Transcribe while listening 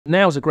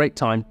Now's a great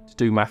time to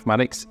do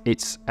mathematics.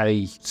 It's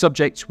a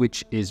subject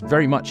which is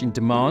very much in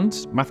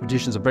demand.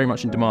 Mathematicians are very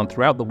much in demand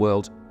throughout the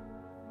world.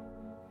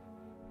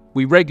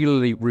 We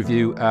regularly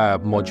review our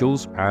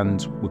modules,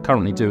 and we're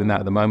currently doing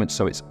that at the moment,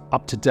 so it's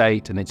up to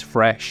date and it's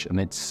fresh, and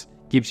it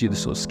gives you the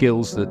sort of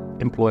skills that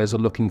employers are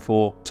looking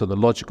for, so the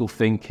logical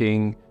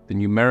thinking, the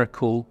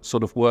numerical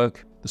sort of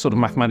work, the sort of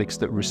mathematics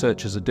that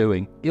researchers are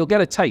doing. You'll get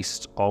a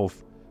taste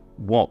of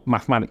what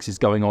mathematics is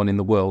going on in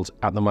the world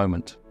at the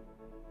moment.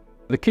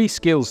 The key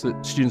skills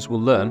that students will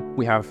learn,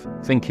 we have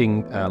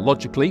thinking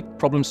logically,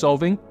 problem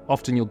solving.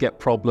 Often you'll get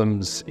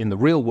problems in the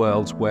real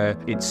world where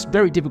it's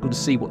very difficult to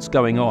see what's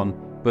going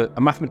on, but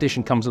a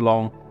mathematician comes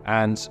along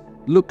and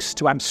looks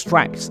to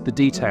abstract the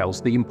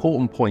details, the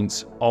important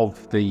points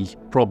of the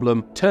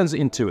problem, turns it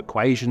into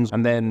equations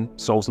and then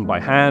solves them by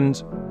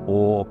hand,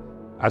 or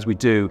as we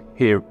do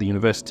here at the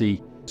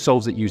university,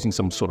 solves it using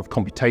some sort of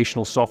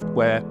computational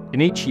software.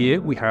 In each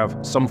year we have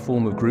some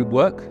form of group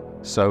work.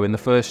 So in the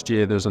first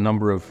year, there's a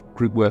number of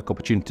group work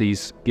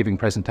opportunities, giving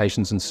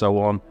presentations and so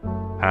on.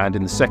 And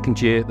in the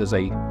second year, there's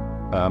a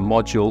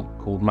module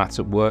called Maths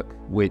at Work,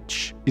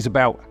 which is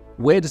about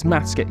where does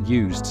maths get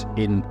used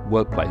in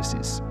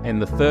workplaces. In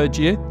the third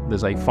year,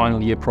 there's a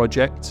final year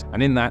project.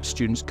 And in that,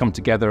 students come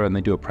together and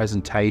they do a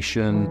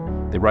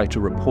presentation, they write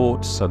a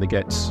report, so they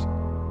get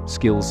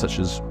skills such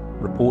as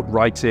report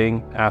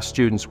writing. Our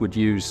students would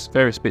use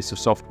various bits of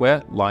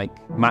software like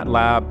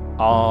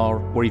MATLAB,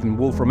 R, or even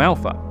Wolfram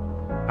Alpha.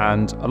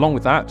 And along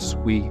with that,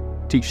 we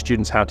teach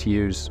students how to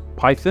use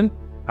Python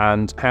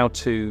and how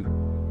to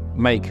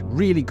make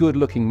really good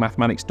looking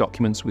mathematics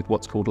documents with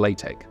what's called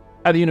LaTeX.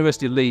 At the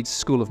University of Leeds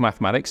School of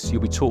Mathematics,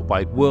 you'll be taught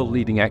by world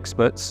leading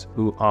experts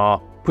who are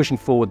pushing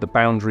forward the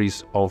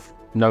boundaries of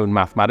known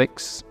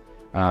mathematics.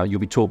 You'll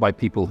be taught by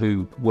people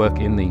who work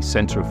in the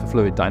Centre for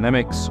Fluid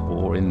Dynamics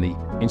or in the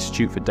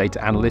Institute for Data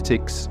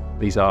Analytics.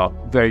 These are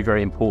very,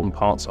 very important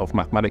parts of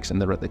mathematics,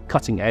 and they're at the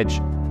cutting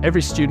edge.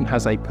 Every student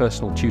has a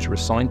personal tutor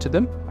assigned to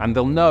them, and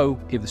they'll know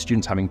if the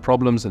student's having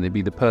problems, and they'd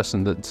be the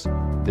person that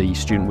the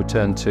student would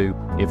turn to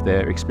if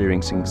they're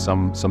experiencing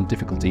some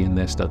difficulty in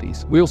their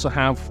studies. We also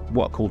have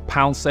what are called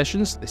PAL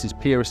sessions. This is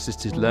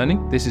peer-assisted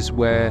learning. This is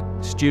where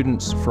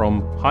students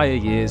from higher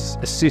years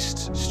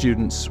assist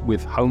students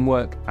with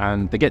homework,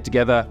 and they get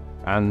together,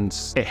 and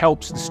it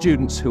helps the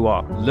students who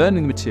are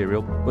learning the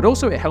material, but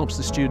also it helps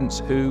the students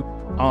who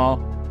are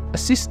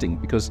assisting,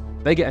 because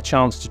they get a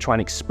chance to try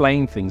and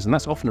explain things, and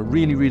that's often a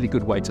really, really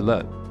good way to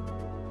learn.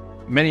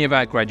 Many of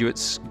our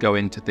graduates go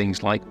into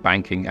things like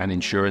banking and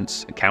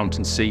insurance,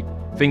 accountancy,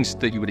 things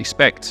that you would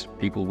expect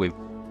people with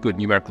good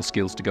numerical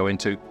skills to go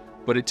into.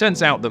 But it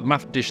turns out that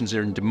mathematicians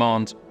are in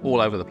demand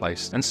all over the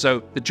place. And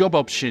so the job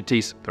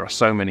opportunities, there are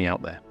so many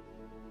out there.